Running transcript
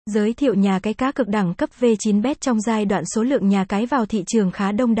Giới thiệu nhà cái cá cược đẳng cấp V9bet trong giai đoạn số lượng nhà cái vào thị trường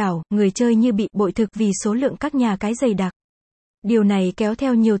khá đông đảo, người chơi như bị bội thực vì số lượng các nhà cái dày đặc. Điều này kéo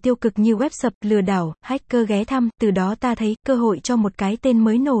theo nhiều tiêu cực như web sập, lừa đảo, hacker ghé thăm, từ đó ta thấy cơ hội cho một cái tên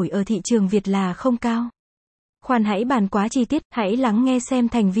mới nổi ở thị trường Việt là không cao. Khoan hãy bàn quá chi tiết, hãy lắng nghe xem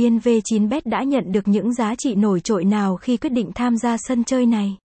thành viên V9bet đã nhận được những giá trị nổi trội nào khi quyết định tham gia sân chơi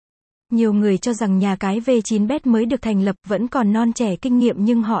này. Nhiều người cho rằng nhà cái V9bet mới được thành lập vẫn còn non trẻ kinh nghiệm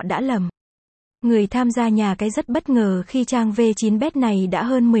nhưng họ đã lầm. Người tham gia nhà cái rất bất ngờ khi trang V9bet này đã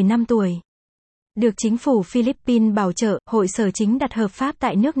hơn 10 năm tuổi. Được chính phủ Philippines bảo trợ, hội sở chính đặt hợp pháp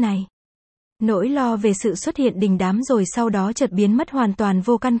tại nước này. Nỗi lo về sự xuất hiện đình đám rồi sau đó chợt biến mất hoàn toàn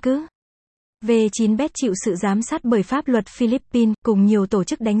vô căn cứ. V9bet chịu sự giám sát bởi pháp luật Philippines, cùng nhiều tổ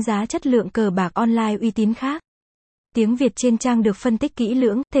chức đánh giá chất lượng cờ bạc online uy tín khác. Tiếng Việt trên trang được phân tích kỹ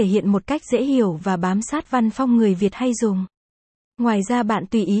lưỡng, thể hiện một cách dễ hiểu và bám sát văn phong người Việt hay dùng. Ngoài ra bạn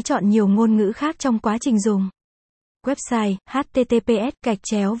tùy ý chọn nhiều ngôn ngữ khác trong quá trình dùng. Website: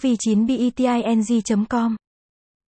 https://v9beting.com